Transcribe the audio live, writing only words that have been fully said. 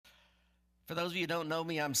For those of you who don't know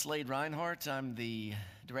me, I'm Slade Reinhardt. I'm the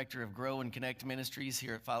director of Grow and Connect Ministries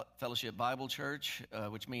here at Fellowship Bible Church,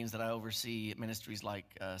 which means that I oversee ministries like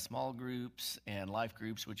small groups and life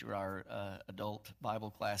groups, which are our adult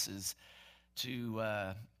Bible classes.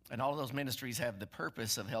 And all of those ministries have the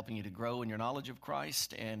purpose of helping you to grow in your knowledge of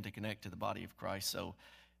Christ and to connect to the body of Christ. So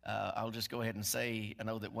I'll just go ahead and say, I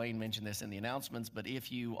know that Wayne mentioned this in the announcements, but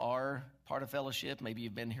if you are part of Fellowship, maybe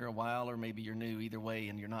you've been here a while or maybe you're new, either way,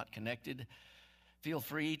 and you're not connected, feel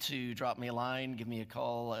free to drop me a line, give me a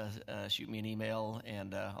call, shoot me an email,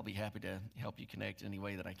 and I'll be happy to help you connect any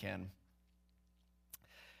way that I can.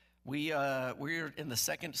 We're in the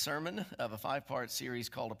second sermon of a 5-part series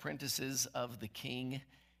called Apprentices of the King.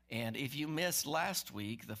 And if you missed last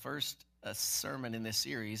week, the first sermon in this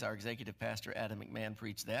series, our executive pastor, Adam McMahon,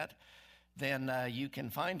 preached that, then you can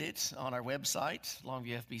find it on our website,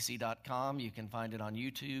 longviewfbc.com. You can find it on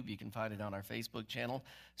YouTube. You can find it on our Facebook channel.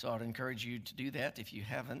 So I would encourage you to do that if you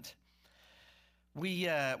haven't.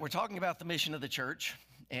 We're talking about the mission of the church.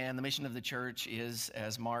 And the mission of the church is,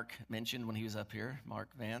 as Mark mentioned when he was up here, Mark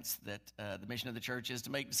Vance, that the mission of the church is to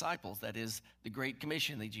make disciples. That is the great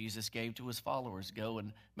commission that Jesus gave to his followers, go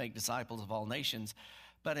and make disciples of all nations.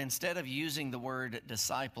 But instead of using the word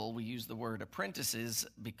disciple, we use the word apprentices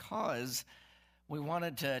because we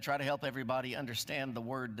wanted to try to help everybody understand the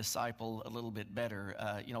word disciple a little bit better.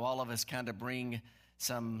 All of us kind of bring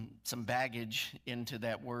some baggage into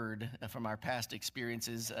that word from our past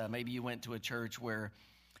experiences. Maybe you went to a church where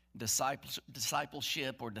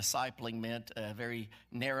discipleship or discipling meant a very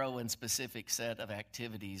narrow and specific set of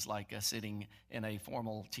activities, like sitting in a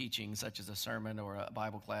formal teaching such as a sermon or a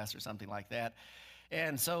Bible class or something like that.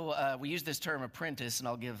 And so we use this term apprentice, and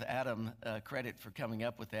I'll give Adam credit for coming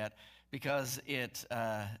up with that because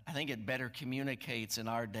I think it better communicates in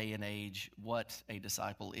our day and age what a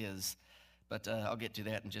disciple is. But I'll get to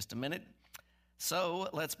that in just a minute. So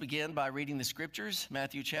let's begin by reading the scriptures.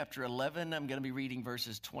 Matthew chapter 11, I'm going to be reading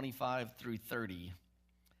verses 25 through 30.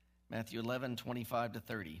 Matthew 11, 25 to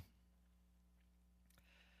 30.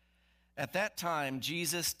 At that time,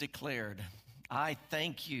 Jesus declared, "I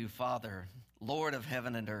thank you, Father, Lord of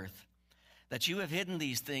heaven and earth, that you have hidden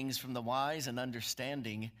these things from the wise and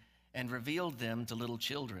understanding and revealed them to little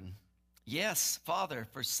children. Yes, Father,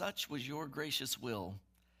 for such was your gracious will.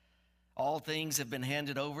 All things have been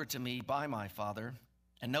handed over to me by my Father,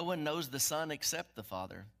 and no one knows the Son except the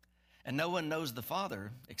Father, and no one knows the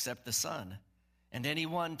Father except the Son, and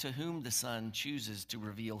anyone to whom the Son chooses to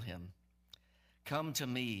reveal him. Come to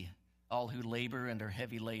me, all who labor and are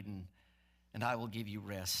heavy laden, and I will give you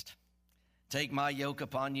rest. Take my yoke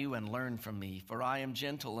upon you and learn from me, for I am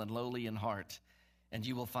gentle and lowly in heart, and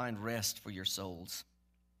you will find rest for your souls.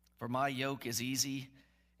 For my yoke is easy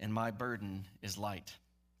and my burden is light."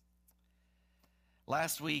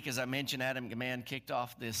 Last week, as I mentioned, Adam McMahon kicked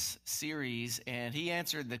off this series, and he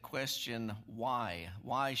answered the question, why?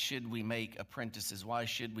 Why should we make apprentices? Why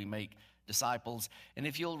should we make disciples? And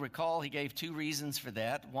if you'll recall, he gave 2 reasons for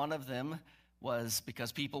that. One of them was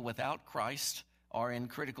because people without Christ are in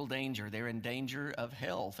critical danger. They're in danger of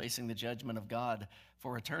hell, facing the judgment of God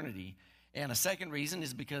for eternity. And a second reason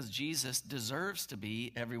is because Jesus deserves to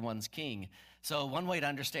be everyone's king. So one way to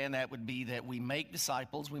understand that would be that we make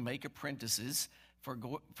disciples, we make apprentices for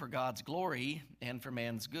God's glory and for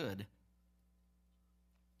man's good.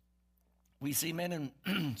 We see men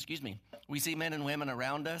and we see men and women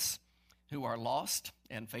around us who are lost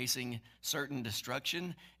and facing certain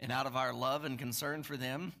destruction, and out of our love and concern for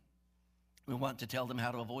them, we want to tell them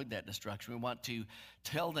how to avoid that destruction. We want to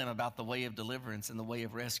tell them about the way of deliverance and the way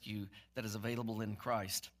of rescue that is available in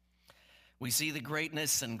Christ. We see the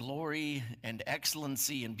greatness and glory and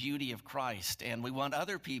excellency and beauty of Christ, and we want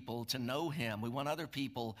other people to know him. We want other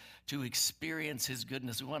people to experience his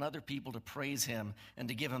goodness. We want other people to praise him and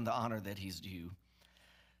to give him the honor that he's due.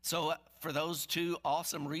 So for those 2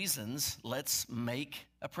 awesome reasons, let's make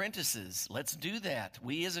apprentices. Let's do that.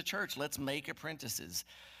 We as a church, let's make apprentices.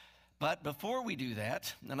 But before we do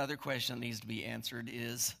that, another question that needs to be answered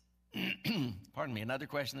is,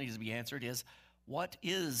 what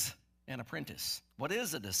is an apprentice? What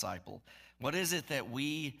is a disciple? What is it that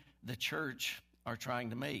we, the church, are trying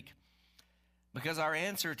to make? Because our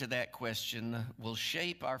answer to that question will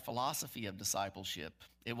shape our philosophy of discipleship.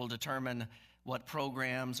 It will determine what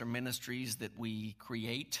programs or ministries that we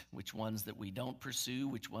create, which ones that we don't pursue,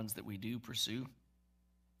 which ones that we do pursue.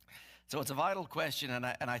 So it's a vital question, and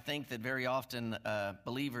I think that very often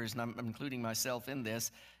believers, and I'm including myself in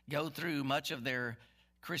this, go through much of their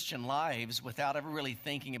Christian lives without ever really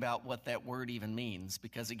thinking about what that word even means.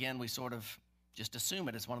 Because again, we sort of just assume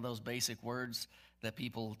it. It's one of those basic words that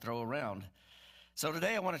people throw around. So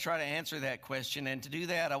today I want to try to answer that question, and to do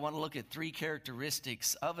that I want to look at three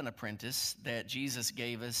characteristics of an apprentice that Jesus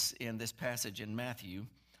gave us in this passage in Matthew.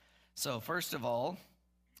 So first of all,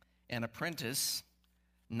 an apprentice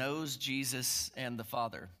knows Jesus and the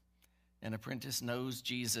Father. An apprentice knows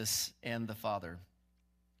Jesus and the Father.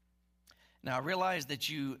 Now, I realize that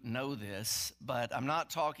you know this, but I'm not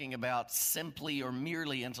talking about simply or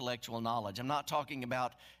merely intellectual knowledge. I'm not talking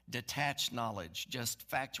about detached knowledge, just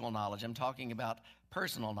factual knowledge. I'm talking about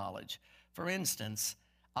personal knowledge. For instance,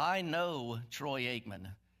 I know Troy Aikman,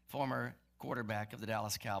 former quarterback of the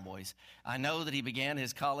Dallas Cowboys. I know that he began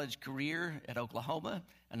his college career at Oklahoma.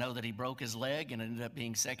 I know that he broke his leg and ended up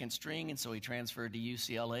being second string, and so he transferred to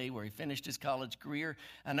UCLA, where he finished his college career.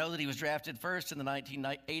 I know that he was drafted first in the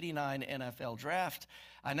 1989 NFL Draft.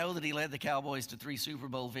 I know that he led the Cowboys to 3 Super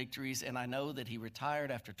Bowl victories, and I know that he retired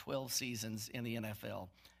after 12 seasons in the NFL.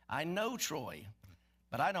 I know Troy,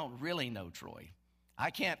 but I don't really know Troy. I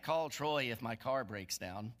can't call Troy if my car breaks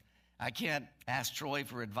down. I can't ask Troy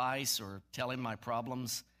for advice or tell him my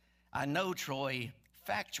problems. I know Troy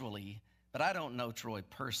factually, but I don't know Troy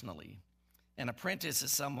personally. An apprentice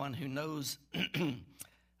is someone who knows the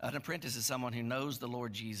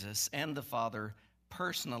Lord Jesus and the Father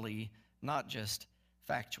personally, not just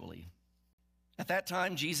factually. At that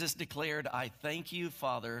time, Jesus declared, "I thank you,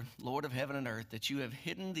 Father, Lord of heaven and earth, that you have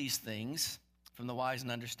hidden these things from the wise and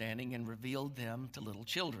understanding and revealed them to little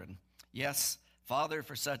children. Yes, Father,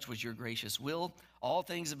 for such was your gracious will. All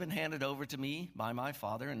things have been handed over to me by my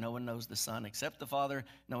Father, and no one knows the Son except the Father.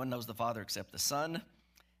 No one knows the Father except the Son,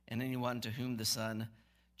 and anyone to whom the Son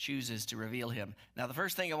chooses to reveal him." Now, the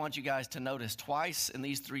first thing I want you guys to notice, twice in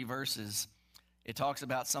these 3 verses, it talks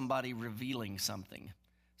about somebody revealing something.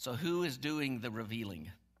 So who is doing the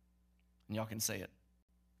revealing? And y'all can say it.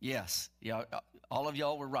 Yes, all of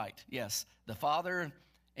y'all were right. Yes, the Father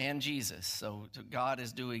and Jesus. So God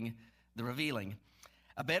is doing the revealing.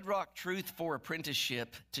 A bedrock truth for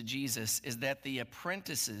apprenticeship to Jesus is that the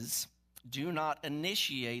apprentices do not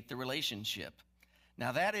initiate the relationship.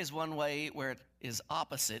 Now, that is one way where it is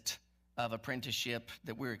opposite of apprenticeship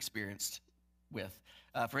that we're experienced with.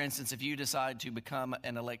 For instance, if you decide to become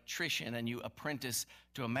an electrician and you apprentice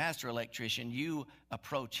to a master electrician, you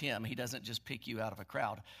approach him. He doesn't just pick you out of a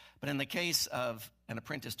crowd. But in the case of an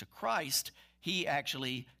apprentice to Christ, he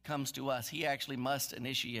actually comes to us. He actually must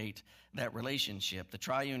initiate that relationship. The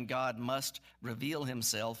triune God must reveal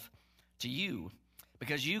himself to you,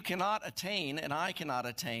 because you cannot attain, and I cannot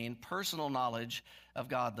attain, personal knowledge of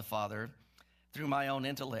God the Father through my own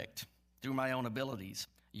intellect, through my own abilities.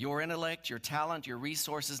 Your intellect, your talent, your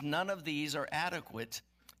resources, none of these are adequate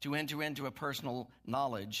to enter into a personal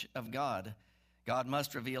knowledge of God. God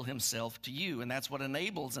must reveal himself to you, and that's what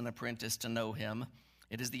enables an apprentice to know him.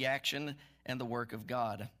 It is the action and the work of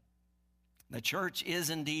God. The church is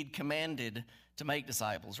indeed commanded to make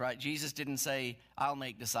disciples, right? Jesus didn't say, "I'll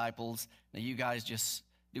make disciples, now you guys just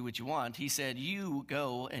do what you want." He said, "You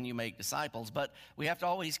go and you make disciples." But we have to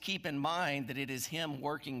always keep in mind that it is him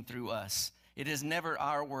working through us. It is never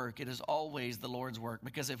our work. It is always the Lord's work.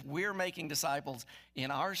 Because if we're making disciples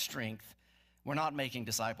in our strength, we're not making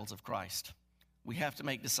disciples of Christ. We have to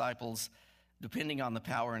make disciples depending on the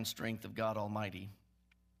power and strength of God Almighty.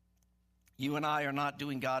 You and I are not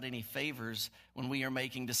doing God any favors when we are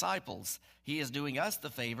making disciples. He is doing us the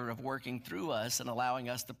favor of working through us and allowing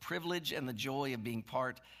us the privilege and the joy of being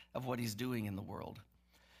part of what he's doing in the world.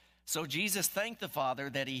 So Jesus thanked the Father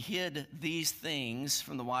that he hid these things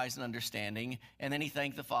from the wise and understanding, and then he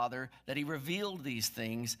thanked the Father that he revealed these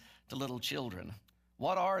things to little children.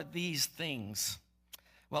 What are these things?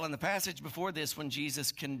 Well, in the passage before this, when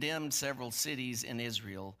Jesus condemned several cities in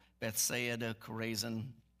Israel, Bethsaida,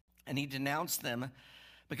 Chorazin, and he denounced them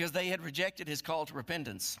because they had rejected his call to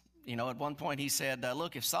repentance. You know, at one point he said,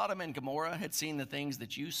 "Look, if Sodom and Gomorrah had seen the things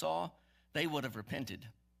that you saw, they would have repented,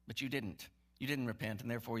 but you didn't. You didn't repent,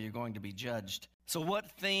 and therefore you're going to be judged." So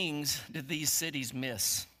what things did these cities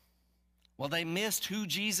miss? Well, they missed who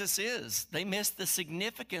Jesus is. They missed the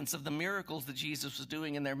significance of the miracles that Jesus was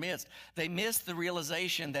doing in their midst. They missed the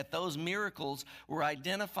realization that those miracles were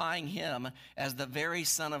identifying him as the very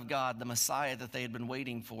Son of God, the Messiah that they had been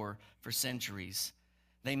waiting for centuries.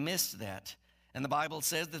 They missed that. And the Bible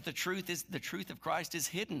says that the truth of Christ is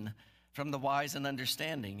hidden from the wise and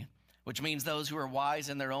understanding, which means those who are wise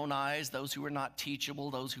in their own eyes, those who are not teachable,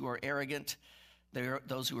 those who are arrogant,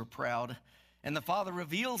 those who are proud. And the Father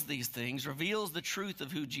reveals these things, reveals the truth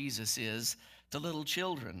of who Jesus is to little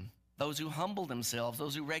children, those who humble themselves,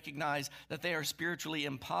 those who recognize that they are spiritually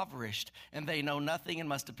impoverished and they know nothing and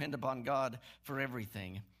must depend upon God for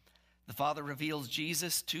everything. The Father reveals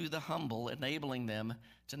Jesus to the humble, enabling them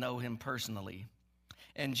to know him personally.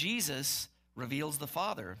 And Jesus reveals the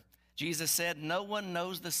Father. Jesus said, "No one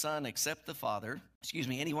knows the Son except the Father."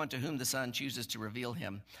 Anyone to whom the Son chooses to reveal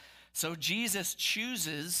him. So Jesus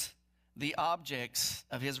chooses the objects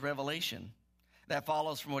of his revelation. That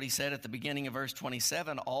follows from what he said at the beginning of verse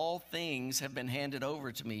 27, "All things have been handed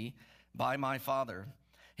over to me by my Father."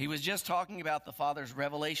 He was just talking about the Father's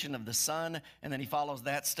revelation of the Son, and then he follows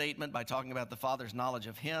that statement by talking about the Father's knowledge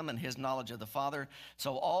of him and his knowledge of the Father.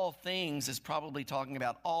 So all things is probably talking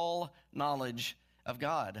about all knowledge of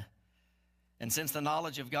God. And since the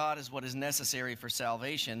knowledge of God is what is necessary for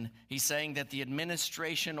salvation, he's saying that the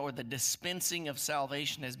administration or the dispensing of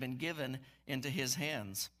salvation has been given into his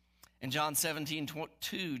hands. In John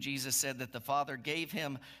 17:2, Jesus said that the Father gave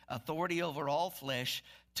him authority over all flesh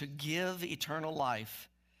to give eternal life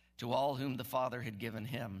to all whom the Father had given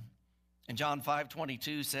him. And John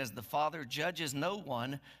 5:22 says, "The Father judges no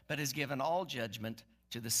one, but has given all judgment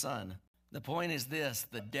to the Son." The point is this: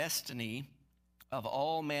 the destiny of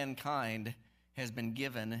all mankind has been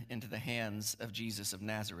given into the hands of Jesus of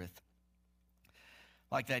Nazareth.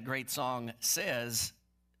 Like that great song says,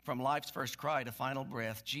 from life's first cry to final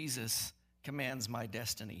breath, Jesus commands my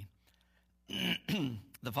destiny.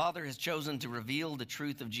 The Father has chosen to reveal the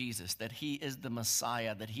truth of Jesus, that he is the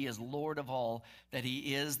Messiah, that he is Lord of all, that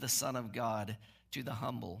he is the Son of God to the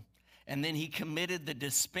humble. And then he committed the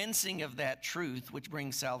dispensing of that truth, which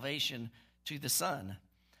brings salvation, to the Son.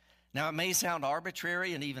 Now, it may sound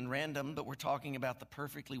arbitrary and even random, but we're talking about the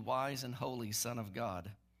perfectly wise and holy Son of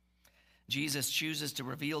God. Jesus chooses to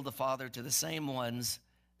reveal the Father to the same ones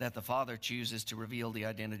that the Father chooses to reveal the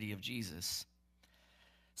identity of Jesus.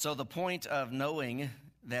 So the point of knowing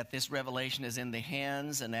that this revelation is in the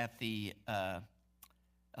hands and at the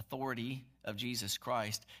authority of Jesus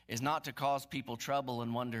Christ is not to cause people trouble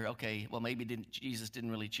and wonder, okay, well, maybe Jesus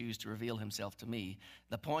didn't really choose to reveal himself to me.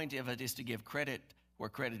 The point of it is to give credit where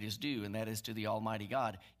credit is due, and that is to the Almighty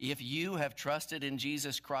God. If you have trusted in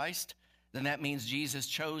Jesus Christ, then that means Jesus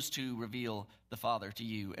chose to reveal the Father to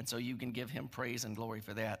you, and so you can give him praise and glory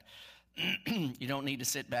for that. You don't need to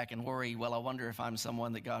sit back and worry, well, I wonder if I'm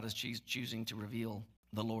someone that God is choosing to reveal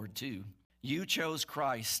the Lord to. You chose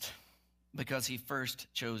Christ because he first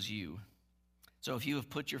chose you. So if you have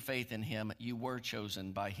put your faith in him, you were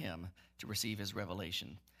chosen by him to receive his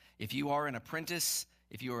revelation. If you are an apprentice,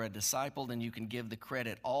 if you are a disciple, then you can give the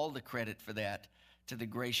credit, all the credit for that, to the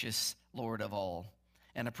gracious Lord of all.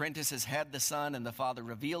 An apprentice has had the Son and the Father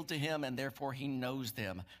revealed to him, and therefore he knows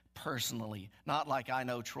them personally. Not like I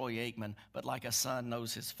know Troy Aikman, but like a son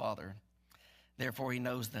knows his father. Therefore he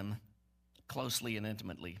knows them closely and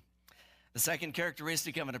intimately. The second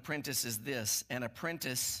characteristic of an apprentice is this: an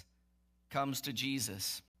apprentice comes to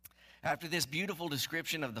Jesus. After this beautiful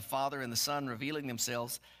description of the Father and the Son revealing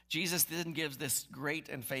themselves, Jesus then gives this great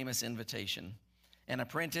and famous invitation. An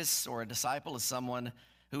apprentice or a disciple is someone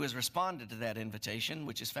who has responded to that invitation,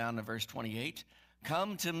 which is found in verse 28.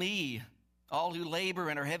 "Come to me, all who labor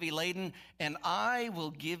and are heavy laden, and I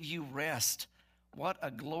will give you rest." What a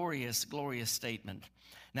glorious, glorious statement.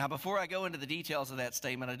 Now, before I go into the details of that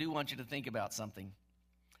statement, I do want you to think about something.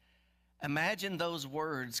 Imagine those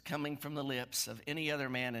words coming from the lips of any other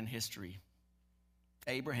man in history.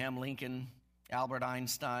 Abraham Lincoln, Albert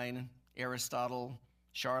Einstein, Aristotle,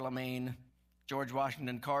 Charlemagne, George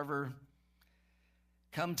Washington Carver.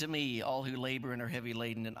 "Come to me, all who labor and are heavy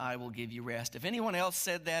laden, and I will give you rest." If anyone else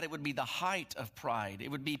said that, it would be the height of pride. It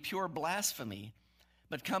would be pure blasphemy.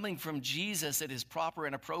 But coming from Jesus, it is proper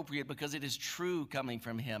and appropriate because it is true coming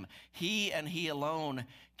from him. He and he alone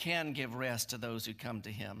can give rest to those who come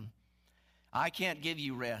to him. I can't give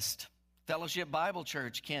you rest. Fellowship Bible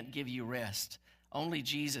Church can't give you rest. Only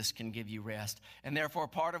Jesus can give you rest. And therefore,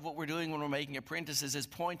 part of what we're doing when we're making apprentices is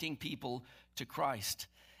pointing people to Christ.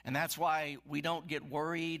 And that's why we don't get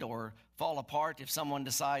worried or fall apart if someone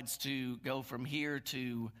decides to go from here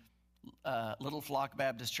to Little Flock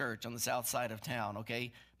Baptist Church on the south side of town,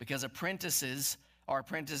 okay? Because apprentices are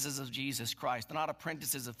apprentices of Jesus Christ. They're not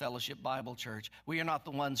apprentices of Fellowship Bible Church. We are not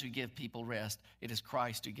the ones who give people rest. It is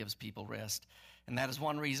Christ who gives people rest. And that is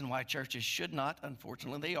one reason why churches should not,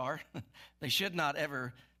 unfortunately they are, they should not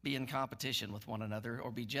ever be in competition with one another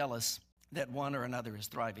or be jealous that one or another is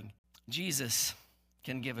thriving. Jesus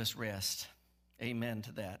can give us rest. Amen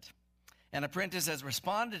to that. An apprentice has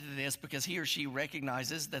responded to this because he or she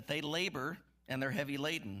recognizes that they labor and they're heavy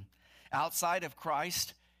laden. Outside of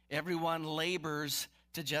Christ, everyone labors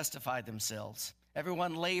to justify themselves.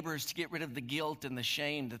 Everyone labors to get rid of the guilt and the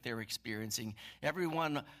shame that they're experiencing.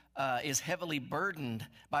 Everyone is heavily burdened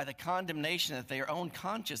by the condemnation that their own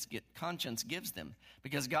conscience gives them,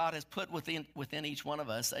 because God has put within each one of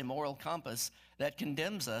us a moral compass that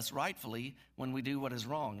condemns us rightfully when we do what is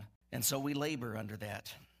wrong. And so we labor under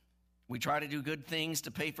that. We try to do good things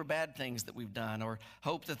to pay for bad things that we've done, or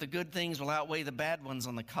hope that the good things will outweigh the bad ones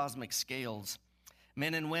on the cosmic scales.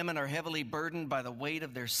 Men and women are heavily burdened by the weight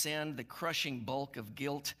of their sin, the crushing bulk of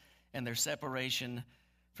guilt, and their separation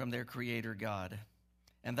from their Creator God.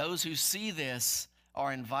 And those who see this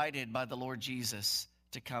are invited by the Lord Jesus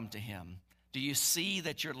to come to Him. Do you see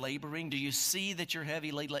that you're laboring? Do you see that you're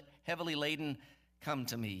heavily laden? Come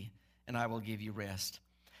to me, and I will give you rest.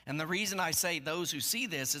 And the reason I say those who see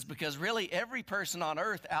this is because really every person on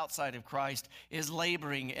earth outside of Christ is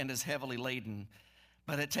laboring and is heavily laden.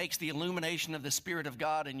 But it takes the illumination of the Spirit of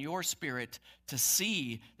God in your spirit to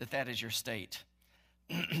see that that is your state,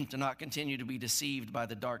 to not continue to be deceived by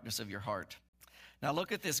the darkness of your heart. Now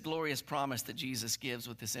look at this glorious promise that Jesus gives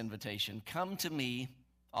with this invitation. Come to me,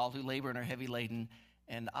 all who labor and are heavy laden,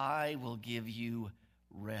 and I will give you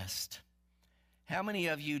rest. How many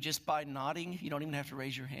of you, just by nodding, you don't even have to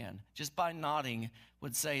raise your hand, just by nodding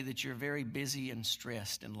would say that you're very busy and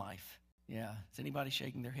stressed in life? Yeah. Is anybody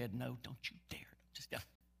shaking their head? No, don't you dare.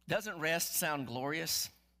 Doesn't rest sound glorious?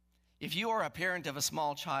 If you are a parent of a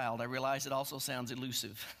small child, I realize it also sounds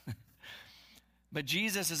elusive. But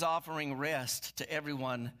Jesus is offering rest to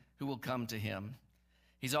everyone who will come to Him.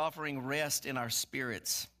 He's offering rest in our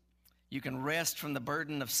spirits. You can rest from the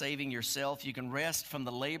burden of saving yourself. You can rest from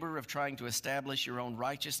the labor of trying to establish your own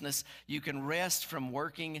righteousness. You can rest from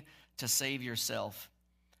working to save yourself.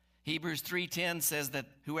 Hebrews 3:10 says that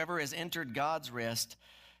whoever has entered God's rest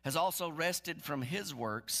has also rested from His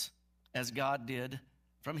works as God did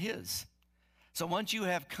from His. So once you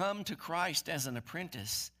have come to Christ as an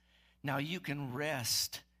apprentice, now you can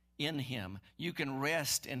rest in Him. You can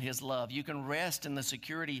rest in His love. You can rest in the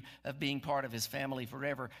security of being part of His family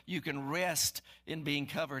forever. You can rest in being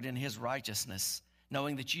covered in His righteousness,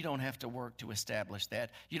 knowing that you don't have to work to establish that.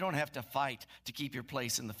 You don't have to fight to keep your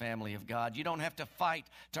place in the family of God. You don't have to fight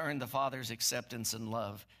to earn the Father's acceptance and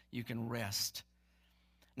love. You can rest.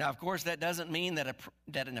 Now, of course, that doesn't mean that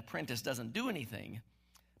an apprentice doesn't do anything,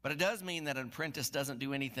 but it does mean that an apprentice doesn't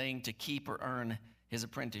do anything to keep or earn his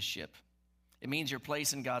apprenticeship. It means your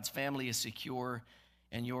place in God's family is secure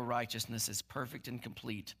and your righteousness is perfect and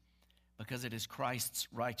complete because it is Christ's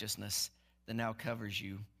righteousness that now covers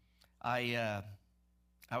you. I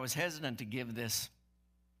was hesitant to give this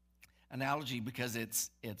analogy because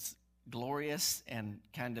it's glorious and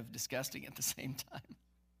kind of disgusting at the same time.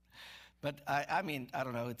 But I mean, I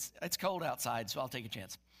don't know, it's cold outside, so I'll take a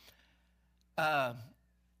chance.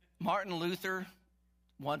 Martin Luther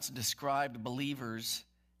once described believers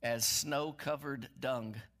as snow-covered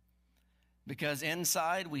dung, because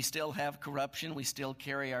inside we still have corruption, we still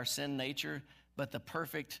carry our sin nature, but the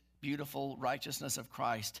perfect, beautiful righteousness of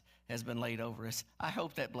Christ has been laid over us. I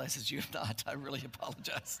hope that blesses you. If not, I really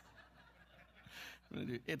apologize.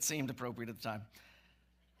 It seemed appropriate at the time.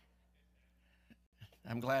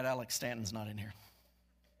 I'm glad Alex Stanton's not in here.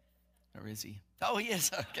 Or is he? Oh, he is.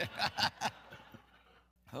 Okay.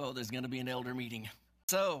 Oh, there's going to be an elder meeting.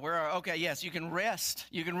 So, yes, you can rest.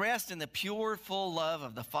 You can rest in the pure, full love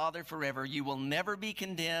of the Father forever. You will never be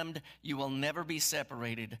condemned. You will never be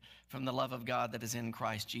separated from the love of God that is in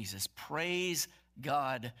Christ Jesus. Praise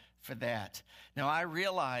God for that. Now, I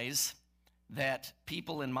realize that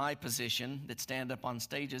people in my position that stand up on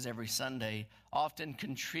stages every Sunday often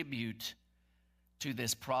contribute to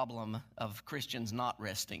this problem of Christians not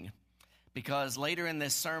resting. Because later in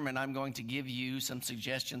this sermon, I'm going to give you some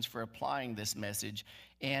suggestions for applying this message.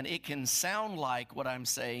 And it can sound like what I'm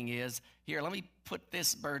saying is, here, let me put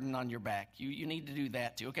this burden on your back. You need to do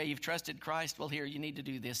that too. Okay, you've trusted Christ. Well, here, you need to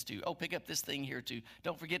do this too. Oh, pick up this thing here too.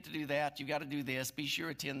 Don't forget to do that. You got to do this. Be sure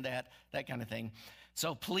to attend that kind of thing.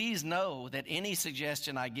 So please know that any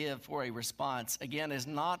suggestion I give for a response, again, is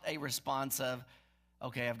not a response of,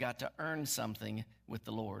 okay, I've got to earn something with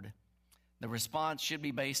the Lord. The response should be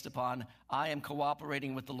based upon, I am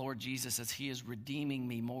cooperating with the Lord Jesus as He is redeeming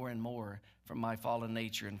me more and more from my fallen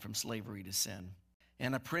nature and from slavery to sin.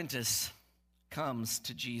 An apprentice comes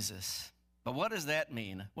to Jesus. But what does that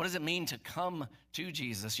mean? What does it mean to come to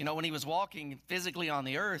Jesus? You know, when He was walking physically on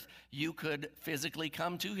the earth, you could physically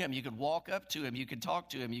come to Him. You could walk up to Him. You could talk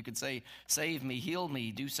to Him. You could say, save me, heal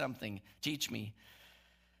me, do something, teach me.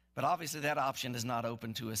 But obviously that option is not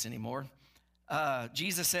open to us anymore.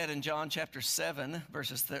 Jesus said in John chapter 7,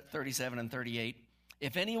 verses 37 and 38,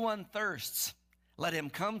 if anyone thirsts, let him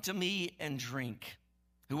come to me and drink.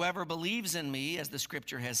 Whoever believes in me, as the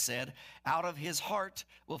scripture has said, out of his heart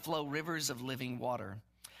will flow rivers of living water.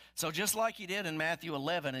 So just like he did in Matthew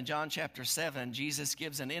 11 and John chapter 7, Jesus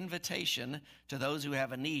gives an invitation to those who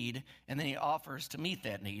have a need, and then he offers to meet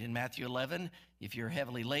that need. In Matthew 11, if you're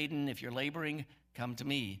heavily laden, if you're laboring, come to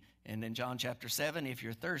me. And in John chapter 7, if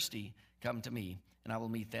you're thirsty, come to me, and I will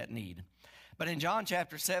meet that need. But in John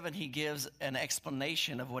chapter 7, he gives an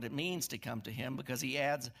explanation of what it means to come to him, because he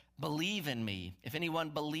adds, believe in me. If anyone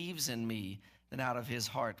believes in me, then out of his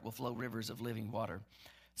heart will flow rivers of living water.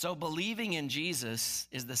 So believing in Jesus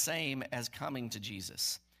is the same as coming to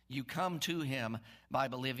Jesus. You come to him by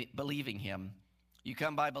believing him. You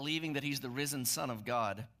come by believing that he's the risen Son of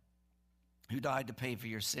God who died to pay for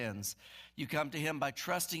your sins. You come to him by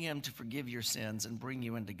trusting him to forgive your sins and bring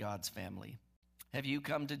you into God's family. Have you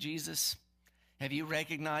come to Jesus? Have you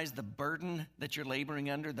recognized the burden that you're laboring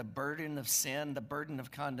under, the burden of sin, the burden of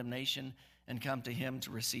condemnation, and come to him to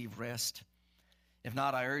receive rest? If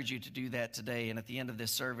not, I urge you to do that today. And at the end of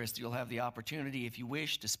this service, you'll have the opportunity, if you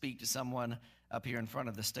wish, to speak to someone up here in front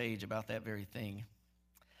of the stage about that very thing.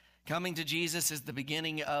 Coming to Jesus is the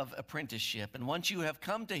beginning of apprenticeship. And once you have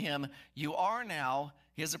come to him, you are now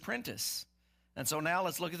his apprentice. And so now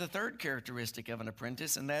let's look at the third characteristic of an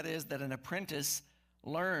apprentice, and that is that an apprentice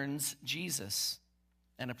learns Jesus.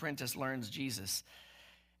 An apprentice learns Jesus.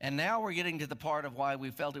 And now we're getting to the part of why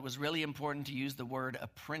we felt it was really important to use the word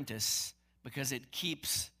apprentice, because it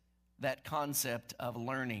keeps that concept of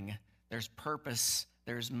learning. There's purpose,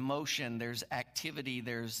 there's motion, there's activity,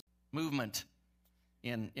 there's movement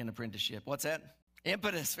in apprenticeship. What's that?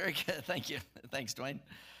 Impetus. Very good. Thank you. Thanks, Dwayne.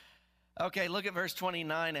 Okay, look at verse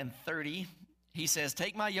 29 and 30. He says,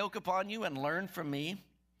 take my yoke upon you and learn from me,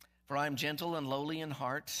 for I am gentle and lowly in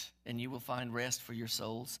heart, and you will find rest for your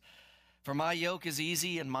souls. For my yoke is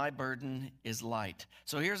easy and my burden is light.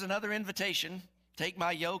 So here's another invitation. Take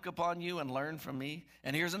my yoke upon you and learn from me.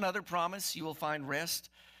 And here's another promise. You will find rest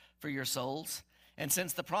for your souls. And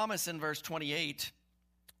since the promise in verse 28,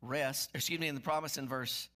 the promise in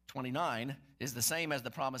verse 29 is the same as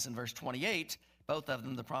the promise in verse 28, both of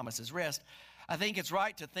them, the promise is rest, I think it's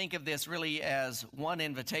right to think of this really as one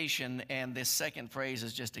invitation, and this second phrase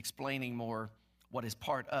is just explaining more what is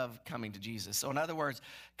part of coming to Jesus. So in other words,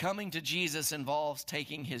 coming to Jesus involves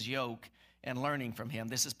taking his yoke and learning from him.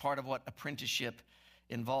 This is part of what apprenticeship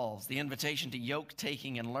involves. The invitation to yoke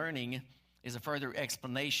taking and learning is a further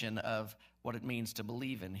explanation of what it means to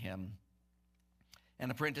believe in him. An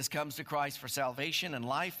apprentice comes to Christ for salvation and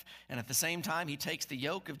life, and at the same time, he takes the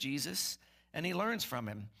yoke of Jesus and he learns from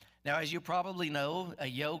him. Now, as you probably know, a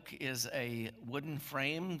yoke is a wooden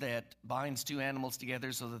frame that binds two animals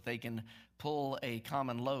together so that they can pull a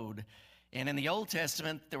common load. And in the Old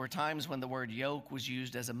Testament, there were times when the word yoke was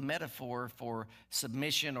used as a metaphor for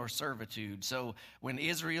submission or servitude. So when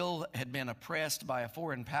Israel had been oppressed by a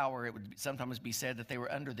foreign power, it would sometimes be said that they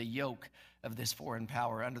were under the yoke of this foreign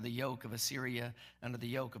power, under the yoke of Assyria, under the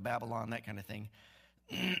yoke of Babylon, that kind of thing.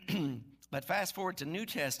 But fast forward to New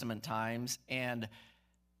Testament times, and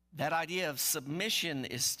that idea of submission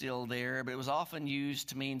is still there, but it was often used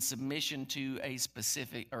to mean submission to a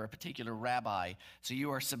specific or a particular rabbi. So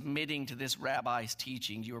you are submitting to this rabbi's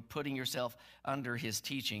teaching. You are putting yourself under his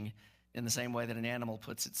teaching in the same way that an animal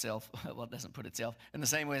puts itself, well, it doesn't put itself, in the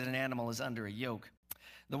same way that an animal is under a yoke.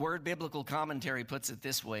 The Word Biblical Commentary puts it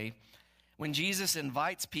this way: when Jesus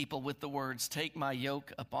invites people with the words, take my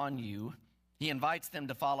yoke upon you, he invites them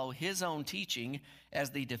to follow his own teaching as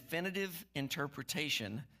the definitive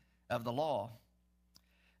interpretation of the law.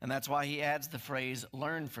 And that's why he adds the phrase,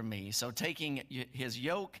 learn from me. So taking his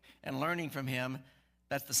yoke and learning from him,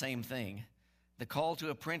 that's the same thing. The call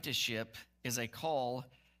to apprenticeship is a call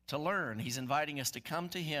to learn. He's inviting us to come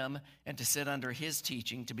to him and to sit under his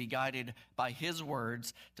teaching, to be guided by his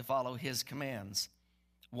words, to follow his commands.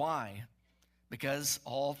 Why? Because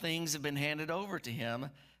all things have been handed over to him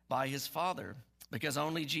by his Father. Because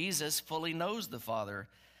only Jesus fully knows the Father.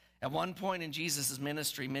 At one point in Jesus'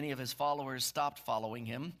 ministry, many of his followers stopped following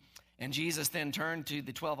him. And Jesus then turned to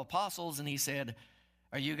the 12 apostles and he said,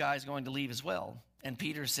 are you guys going to leave as well? And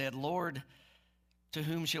Peter said, Lord, to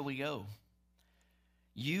whom shall we go?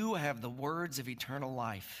 You have the words of eternal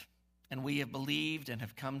life, and we have believed and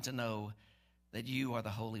have come to know that you are the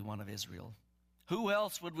Holy One of Israel. Who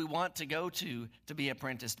else would we want to go to be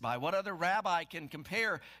apprenticed by? What other rabbi can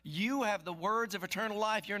compare? You have the words of eternal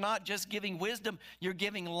life. You're not just giving wisdom, you're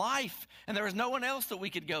giving life. And there is no one else that we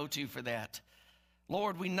could go to for that.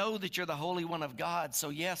 Lord, we know that you're the Holy One of God. So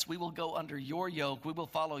yes, we will go under your yoke. We will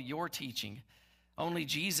follow your teaching. Only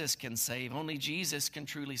Jesus can save. Only Jesus can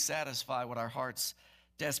truly satisfy what our hearts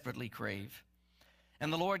desperately crave.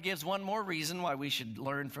 And the Lord gives one more reason why we should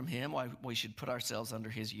learn from him, why we should put ourselves under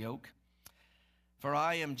his yoke. For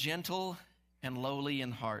I am gentle and lowly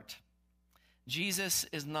in heart. Jesus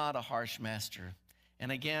is not a harsh master.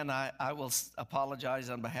 And again, I will apologize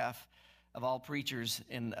on behalf of all preachers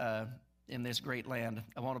in this great land.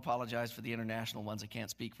 I won't apologize for the international ones. I can't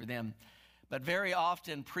speak for them. But very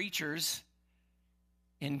often preachers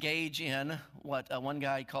engage in what one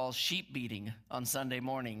guy calls sheep beating on Sunday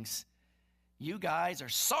mornings. You guys are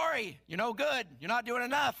sorry. You're no good. You're not doing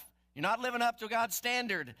enough. You're not living up to God's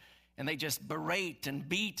standard. And they just berate and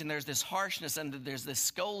beat, and there's this harshness and there's this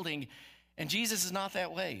scolding. And Jesus is not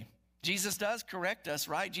that way. Jesus does correct us,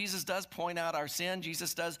 right? Jesus does point out our sin.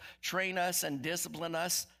 Jesus does train us and discipline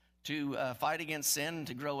us to fight against sin and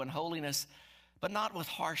to grow in holiness, but not with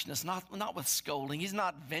harshness, not with scolding. He's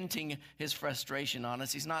not venting his frustration on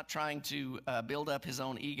us. He's not trying to build up his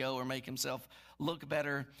own ego or make himself look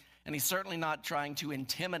better. And he's certainly not trying to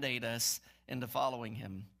intimidate us into following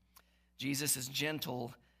him. Jesus is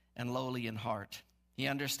gentle and lowly in heart. He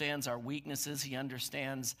understands our weaknesses. He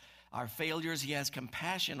understands our failures. He has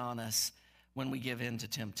compassion on us when we give in to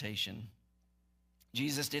temptation.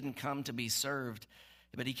 Jesus didn't come to be served,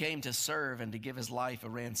 but he came to serve and to give his life a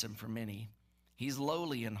ransom for many. He's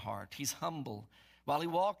lowly in heart. He's humble. While he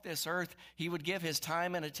walked this earth, he would give his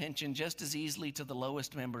time and attention just as easily to the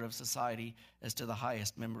lowest member of society as to the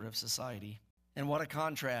highest member of society. And what a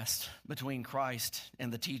contrast between Christ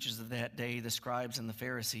and the teachers of that day, the scribes and the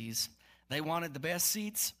Pharisees. They wanted the best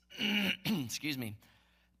seats. Excuse me.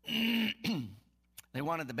 They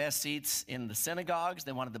wanted the best seats in the synagogues.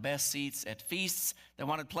 They wanted the best seats at feasts. They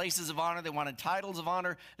wanted places of honor. They wanted titles of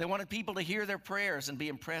honor. They wanted people to hear their prayers and be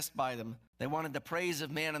impressed by them. They wanted the praise of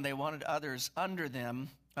men, and they wanted others under them,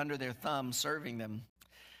 under their thumb, serving them.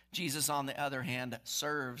 Jesus, on the other hand,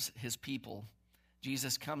 serves his people.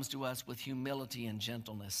 Jesus comes to us with humility and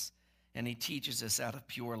gentleness, and he teaches us out of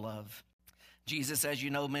pure love. Jesus, as you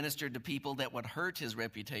know, ministered to people that would hurt his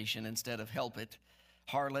reputation instead of help it.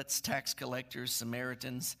 Harlots, tax collectors,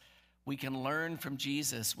 Samaritans. We can learn from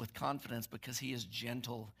Jesus with confidence because he is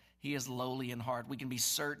gentle. He is lowly in heart. We can be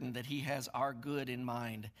certain that he has our good in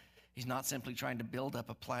mind. He's not simply trying to build up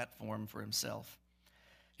a platform for himself.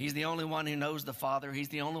 He's the only one who knows the Father. He's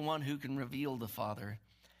the only one who can reveal the Father.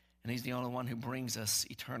 And he's the only one who brings us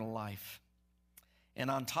eternal life.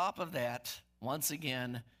 And on top of that, once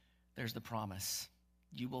again, there's the promise.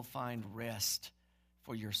 You will find rest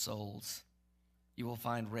for your souls. You will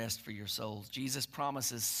find rest for your souls. Jesus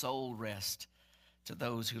promises soul rest to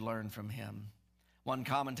those who learn from him. One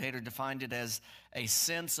commentator defined it as a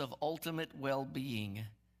sense of ultimate well-being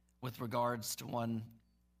with regard to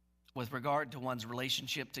one's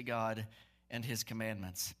relationship to God and his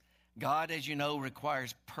commandments. God, as you know,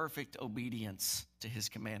 requires perfect obedience to his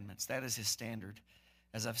commandments. That is his standard.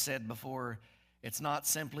 As I've said before, it's not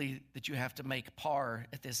simply that you have to make par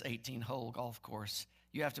at this 18-hole golf course.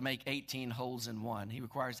 You have to make 18 holes in one. He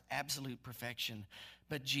requires absolute perfection.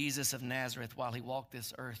 But Jesus of Nazareth, while he walked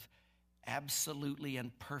this earth, absolutely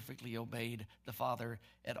and perfectly obeyed the Father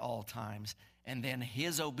at all times. And then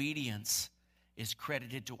his obedience is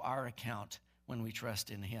credited to our account when we trust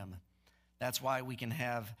in him. That's why we can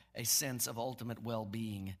have a sense of ultimate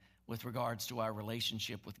well-being with regards to our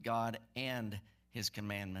relationship with God and his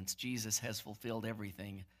commandments. Jesus has fulfilled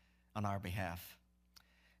everything on our behalf.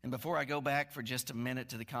 And before I go back for just a minute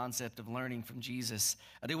to the concept of learning from Jesus,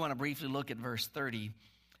 I do want to briefly look at verse 30.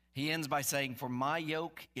 He ends by saying, for my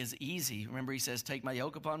yoke is easy. Remember, he says, take my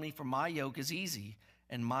yoke upon me, for my yoke is easy,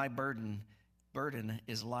 and my burden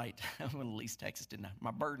is light. Well, at least Texas didn't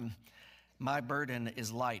know. My burden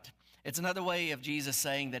is light. It's another way of Jesus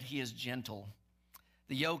saying that he is gentle.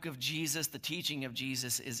 The yoke of Jesus, the teaching of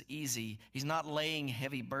Jesus is easy. He's not laying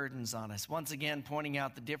heavy burdens on us. Once again, pointing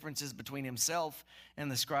out the differences between himself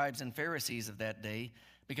and the scribes and Pharisees of that day.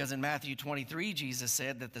 Because in Matthew 23, Jesus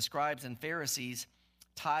said that the scribes and Pharisees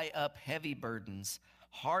tie up heavy burdens,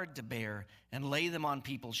 hard to bear, and lay them on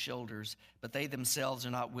people's shoulders, but they themselves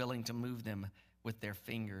are not willing to move them with their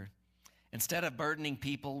finger. Instead of burdening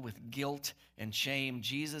people with guilt and shame,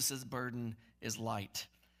 Jesus' burden is light.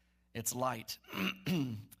 It's light.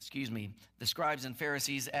 Excuse me. The scribes and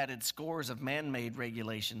Pharisees added scores of man-made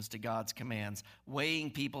regulations to God's commands, weighing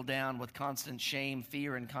people down with constant shame,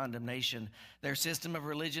 fear, and condemnation. Their system of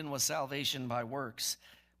religion was salvation by works,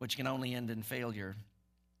 which can only end in failure.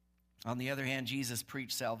 On the other hand, Jesus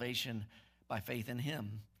preached salvation by faith in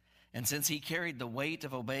him. And since he carried the weight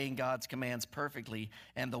of obeying God's commands perfectly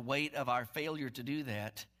and the weight of our failure to do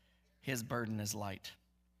that, his burden is light.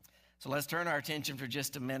 So let's turn our attention for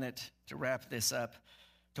just a minute to wrap this up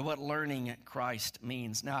to what learning Christ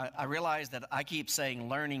means. Now, I realize that I keep saying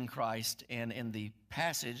learning Christ, and in the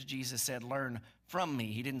passage, Jesus said, learn from me.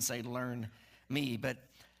 He didn't say learn me, but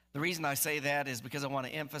the reason I say that is because I want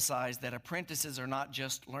to emphasize that apprentices are not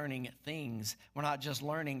just learning things. We're not just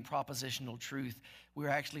learning propositional truth. We're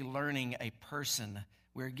actually learning a person.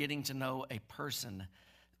 We're getting to know a person.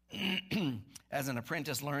 As an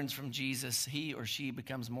apprentice learns from Jesus, he or she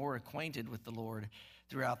becomes more acquainted with the Lord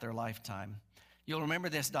throughout their lifetime. You'll remember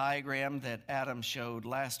this diagram that Adam showed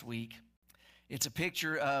last week. It's a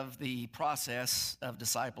picture of the process of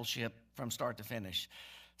discipleship from start to finish.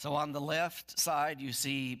 So on the left side, you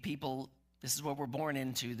see people, this is what we're born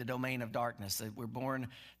into, the domain of darkness. That we're born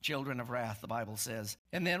children of wrath, the Bible says.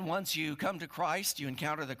 And then once you come to Christ, you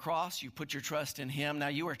encounter the cross, you put your trust in him. Now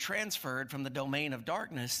you are transferred from the domain of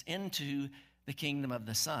darkness into the kingdom of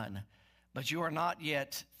the Son. But you are not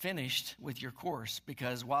yet finished with your course,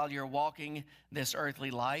 because while you're walking this earthly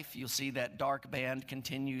life, you'll see that dark band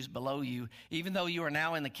continues below you. Even though you are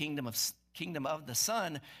now in the kingdom of the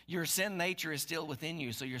Son, your sin nature is still within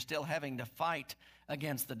you, so you're still having to fight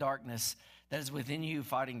against the darkness that is within you,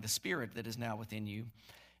 fighting the spirit that is now within you.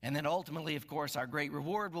 And then ultimately, of course, our great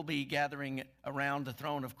reward will be gathering around the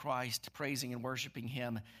throne of Christ, praising and worshiping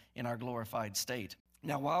him in our glorified state.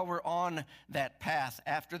 Now, while we're on that path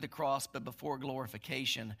after the cross but before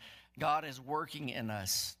glorification, God is working in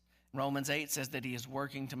us. Romans 8 says that he is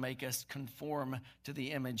working to make us conform to the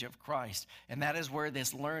image of Christ. And that is where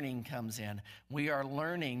this learning comes in. We are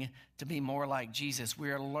learning to be more like Jesus. We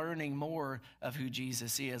are learning more of who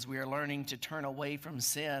Jesus is. We are learning to turn away from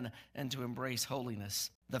sin and to embrace holiness.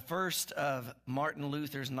 The first of Martin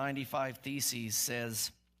Luther's 95 Theses says,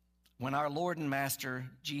 when our Lord and Master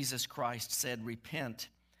Jesus Christ said, repent,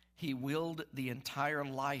 he willed the entire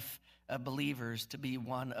life of believers to be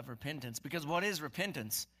one of repentance. Because what is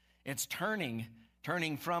repentance? It's turning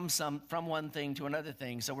from one thing to another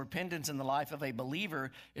thing. So repentance in the life of a believer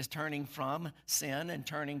is turning from sin and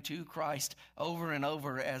turning to Christ over and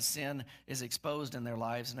over as sin is exposed in their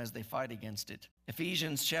lives and as they fight against it.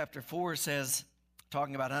 Ephesians chapter 4 says,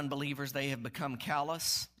 talking about unbelievers, they have become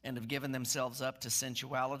callous and have given themselves up to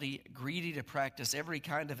sensuality, greedy to practice every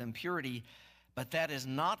kind of impurity, but that is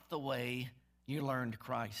not the way you learned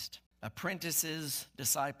Christ. Apprentices,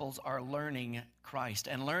 disciples are learning Christ,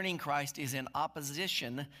 and learning Christ is in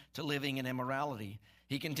opposition to living in immorality.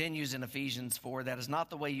 He continues in Ephesians 4, that is not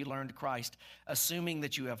the way you learned Christ, assuming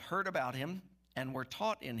that you have heard about him and were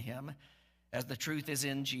taught in him, as the truth is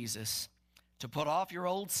in Jesus, to put off your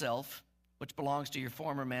old self, which belongs to your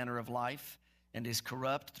former manner of life and is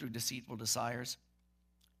corrupt through deceitful desires,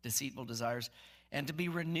 and to be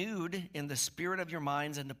renewed in the spirit of your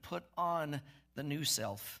minds and to put on the new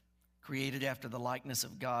self, created after the likeness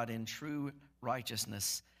of God in true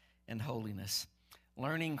righteousness and holiness.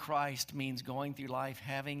 Learning Christ means going through life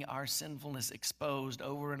having our sinfulness exposed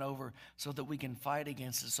over and over so that we can fight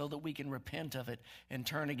against it, so that we can repent of it and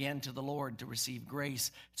turn again to the Lord to receive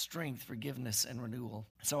grace, strength, forgiveness, and renewal.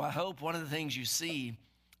 So I hope one of the things you see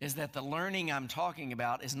is that the learning I'm talking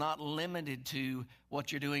about is not limited to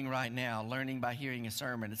what you're doing right now, learning by hearing a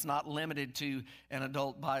sermon. It's not limited to an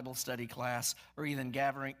adult Bible study class or even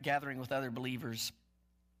gathering with other believers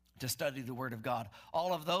to study the Word of God.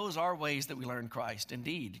 All of those are ways that we learn Christ.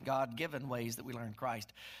 Indeed, God-given ways that we learn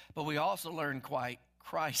Christ. But we also learn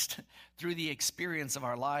Christ through the experience of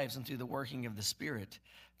our lives and through the working of the Spirit.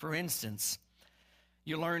 For instance,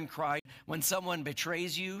 you learn Christ when someone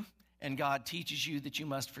betrays you and God teaches you that you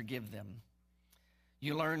must forgive them.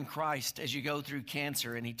 You learn Christ as you go through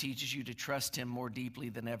cancer and he teaches you to trust him more deeply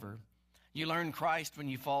than ever. You learn Christ when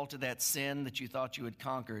you fall to that sin that you thought you had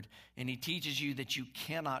conquered, and he teaches you that you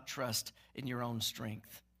cannot trust in your own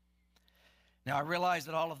strength. Now, I realize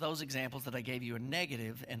that all of those examples that I gave you are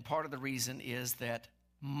negative, and part of the reason is that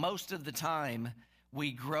most of the time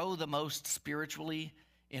we grow the most spiritually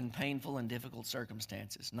in painful and difficult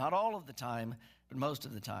circumstances. Not all of the time, but most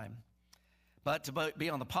of the time. But to be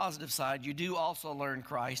on the positive side, you do also learn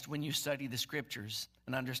Christ when you study the Scriptures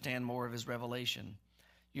and understand more of his revelation.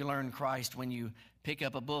 You learn Christ when you pick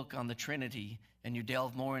up a book on the Trinity and you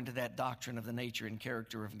delve more into that doctrine of the nature and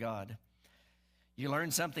character of God. You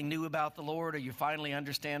learn something new about the Lord, or you finally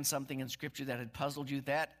understand something in Scripture that had puzzled you.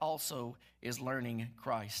 That also is learning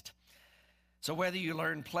Christ. So whether you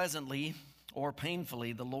learn pleasantly or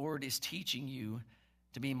painfully, the Lord is teaching you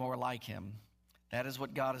to be more like him. That is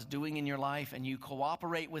what God is doing in your life, and you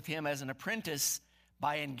cooperate with him as an apprentice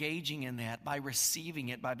by engaging in that, by receiving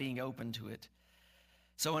it, by being open to it.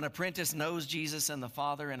 So an apprentice knows Jesus and the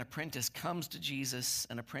Father. An apprentice comes to Jesus.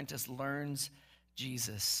 An apprentice learns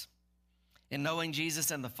Jesus. In knowing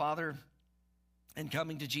Jesus and the Father, In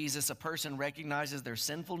coming to Jesus, a person recognizes their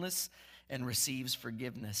sinfulness and receives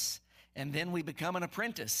forgiveness. And then we become an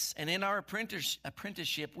apprentice. And in our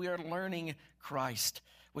apprenticeship, we are learning Christ,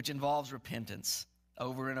 which involves repentance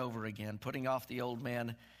over and over again, putting off the old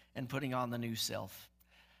man and putting on the new self.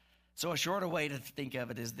 So a shorter way to think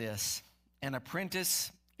of it is this: an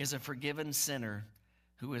apprentice is a forgiven sinner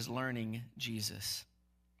who is learning Jesus.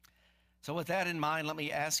 So with that in mind, let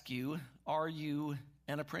me ask you, are you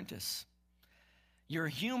an apprentice? You're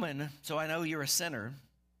human, so I know you're a sinner.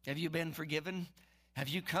 Have you been forgiven? Have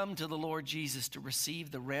you come to the Lord Jesus to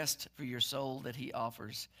receive the rest for your soul that he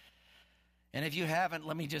offers? And if you haven't,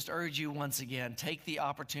 let me just urge you once again, take the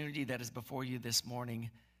opportunity that is before you this morning.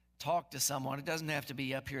 Talk to someone. It doesn't have to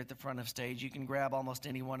be up here at the front of stage. You can grab almost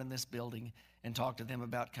anyone in this building and talk to them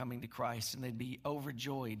about coming to Christ, and they'd be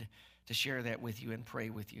overjoyed to share that with you and pray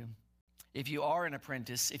with you. If you are an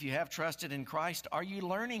apprentice, if you have trusted in Christ, are you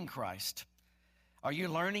learning Christ? Are you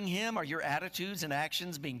learning him? Are your attitudes and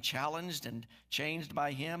actions being challenged and changed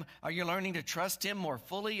by him? Are you learning to trust him more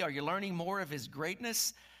fully? Are you learning more of his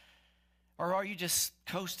greatness? Or are you just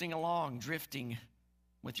coasting along, drifting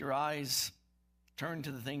with your eyes turned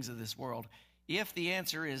to the things of this world? If the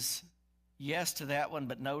answer is yes to that one,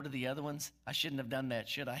 but no to the other ones, I shouldn't have done that,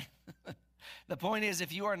 should I? The point is,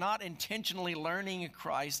 if you are not intentionally learning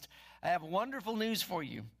Christ, I have wonderful news for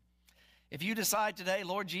you. If you decide today,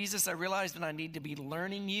 Lord Jesus, I realize that I need to be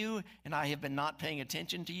learning you, and I have been not paying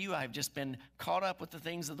attention to you. I've just been caught up with the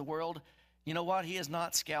things of the world. You know what? He is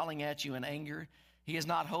not scowling at you in anger. He is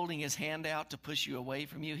not holding his hand out to push you away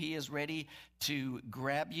from you. He is ready to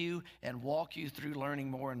grab you and walk you through learning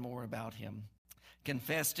more and more about him.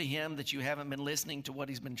 Confess to him that you haven't been listening to what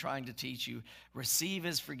he's been trying to teach you. Receive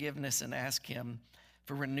his forgiveness and ask him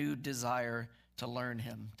for renewed desire to learn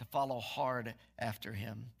him, to follow hard after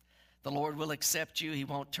him. The Lord will accept you. He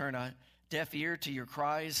won't turn a deaf ear to your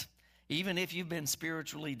cries, even if you've been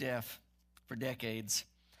spiritually deaf for decades.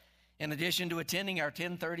 In addition to attending our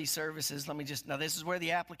 10:30 services, now this is where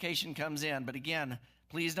the application comes in, but again,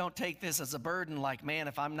 please don't take this as a burden like, man,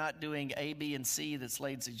 if I'm not doing A, B, and C that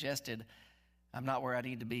Slade suggested, I'm not where I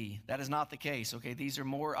need to be. That is not the case, okay? These are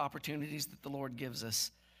more opportunities that the Lord gives us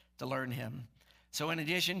to learn him. So in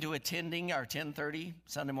addition to attending our 10:30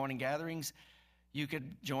 Sunday morning gatherings, you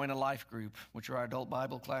could join a life group, which are our adult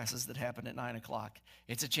Bible classes that happen at 9 o'clock.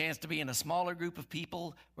 It's a chance to be in a smaller group of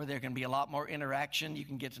people where there can be a lot more interaction. You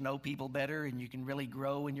can get to know people better, and you can really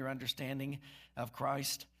grow in your understanding of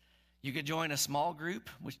Christ. You could join a small group,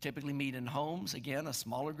 which typically meet in homes. Again, a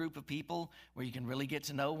smaller group of people where you can really get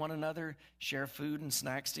to know one another, share food and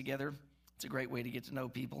snacks together. It's a great way to get to know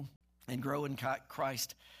people and grow in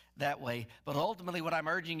Christ that way. But ultimately, what I'm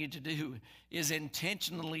urging you to do is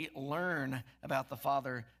intentionally learn about the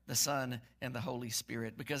Father, the Son, and the Holy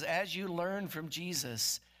Spirit. Because as you learn from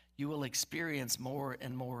Jesus, you will experience more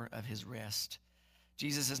and more of his rest.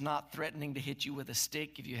 Jesus is not threatening to hit you with a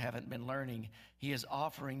stick if you haven't been learning. He is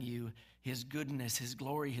offering you his goodness, his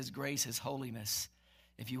glory, his grace, his holiness,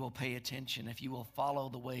 if you will pay attention, if you will follow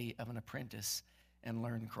the way of an apprentice and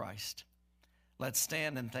learn Christ. Let's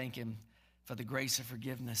stand and thank him for the grace of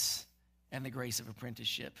forgiveness and the grace of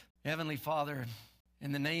apprenticeship. Heavenly Father,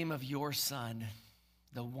 in the name of your Son,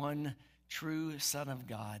 the one true Son of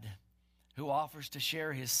God, who offers to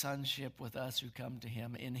share his sonship with us who come to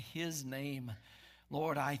him, in his name,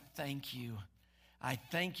 Lord, I thank you. I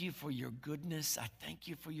thank you for your goodness. I thank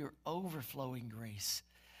you for your overflowing grace.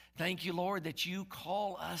 Thank you, Lord, that you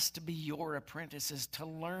call us to be your apprentices, to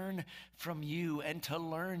learn from you and to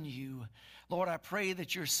learn you. Lord, I pray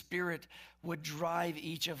that your Spirit would drive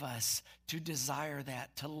each of us to desire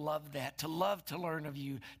that, to love to learn of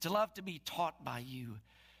you, to love to be taught by you.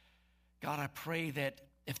 God, I pray that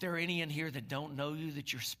if there are any in here that don't know you,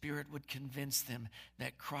 that your Spirit would convince them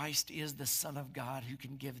that Christ is the Son of God who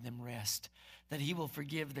can give them rest, that he will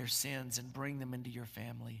forgive their sins and bring them into your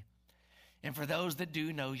family. And for those that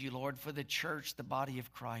do know you, Lord, for the church, the body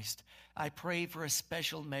of Christ, I pray for a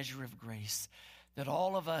special measure of grace, that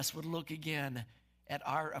all of us would look again at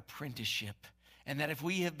our apprenticeship, and that if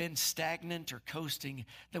we have been stagnant or coasting,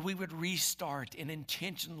 that we would restart in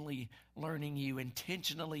intentionally learning you,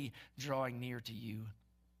 intentionally drawing near to you,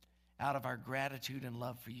 out of our gratitude and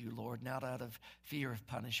love for you, Lord, not out of fear of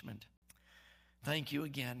punishment. Thank you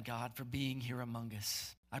again, God, for being here among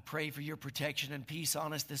us. I pray for your protection and peace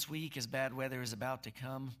on us this week as bad weather is about to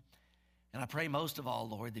come. And I pray most of all,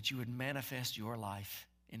 Lord, that you would manifest your life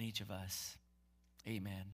in each of us. Amen.